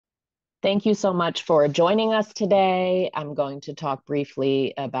Thank you so much for joining us today. I'm going to talk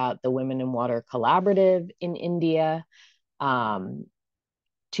briefly about the Women in Water Collaborative in India. Um,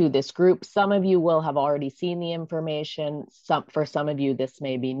 to this group, some of you will have already seen the information. For some of you, this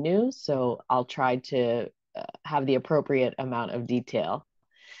may be new, so I'll try to have the appropriate amount of detail.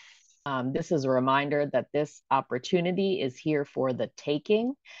 This is a reminder that this opportunity is here for the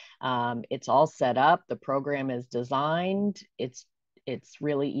taking. It's all set up. The program is designed. It's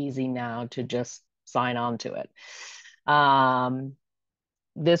really easy now to just sign on to it.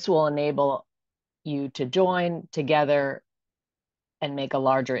 This will enable you to join together and make a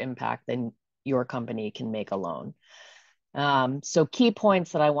larger impact than your company can make alone. So key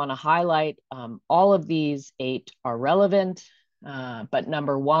points that I want to highlight, all of these 8 are relevant, but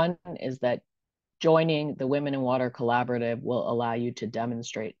number 1 is that joining the Women in Water Collaborative will allow you to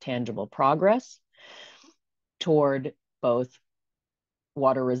demonstrate tangible progress toward both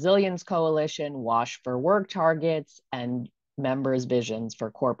Water Resilience Coalition, WASH4Work targets, and members' visions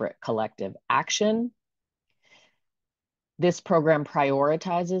for corporate collective action. This program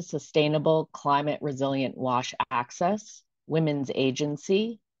prioritizes sustainable climate resilient WASH access, women's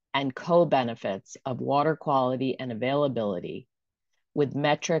agency, and co-benefits of water quality and availability with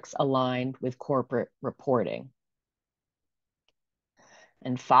metrics aligned with corporate reporting.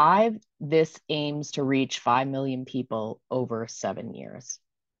 And 5, this aims to reach 5 million people over 7 years.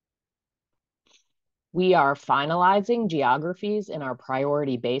 We are finalizing geographies in our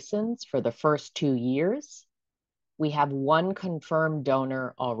priority basins for the first 2 years. We have 1 confirmed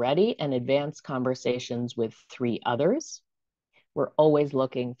donor already and advanced conversations with 3 others. We're always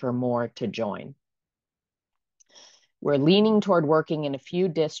looking for more to join. We're leaning toward working in a few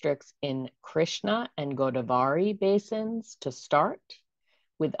districts in Krishna and Godavari basins to start,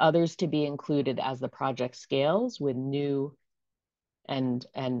 with others to be included as the project scales with new and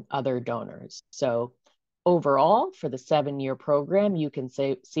other donors. So overall, for the 7-year program, you can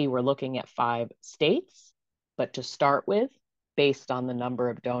see we're looking at 5 states, but to start with, based on the number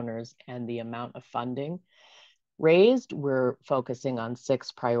of donors and the amount of funding raised, we're focusing on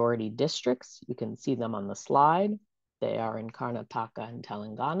 6 priority districts. You can see them on the slide. They are in Karnataka and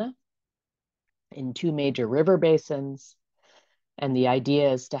Telangana, in 2 major river basins. And the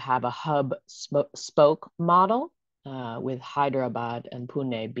idea is to have a hub-spoke model with Hyderabad and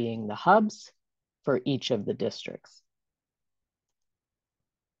Pune being the hubs for each of the districts.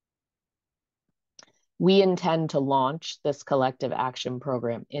 We intend to launch this collective action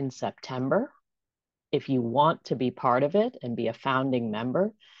program in September. If you want to be part of it and be a founding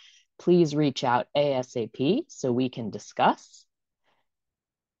member, please reach out ASAP so we can discuss.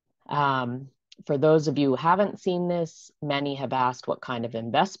 For those of you who haven't seen this, many have asked what kind of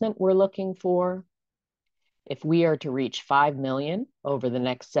investment we're looking for. If we are to reach 5 million over the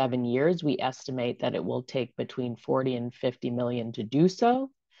next 7 years, we estimate that it will take between 40 and 50 million to do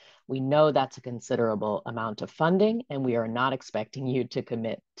so. We know that's a considerable amount of funding, and we are not expecting you to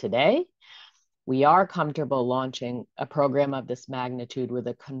commit today. We are comfortable launching a program of this magnitude with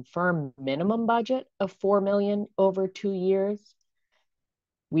a confirmed minimum budget of 4 million over 2 years.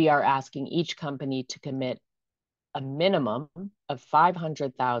 We are asking each company to commit a minimum of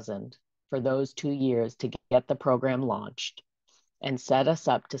 500,000 for those 2 years to get the program launched and set us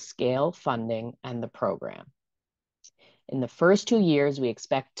up to scale funding and the program. In the first 2 years, we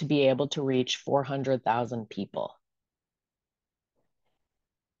expect to be able to reach 400,000 people,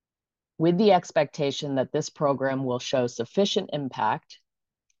 with the expectation that this program will show sufficient impact.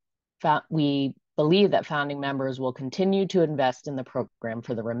 We believe that founding members will continue to invest in the program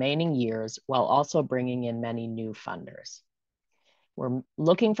for the remaining years while also bringing in many new funders. We're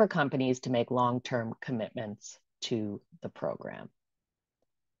looking for companies to make long-term commitments to the program.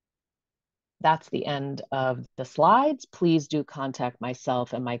 That's the end of the slides. Please do contact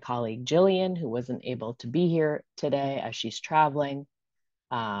myself and my colleague Jillian, who wasn't able to be here today as she's traveling,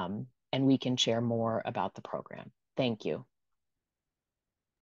 and we can share more about the program. Thank you.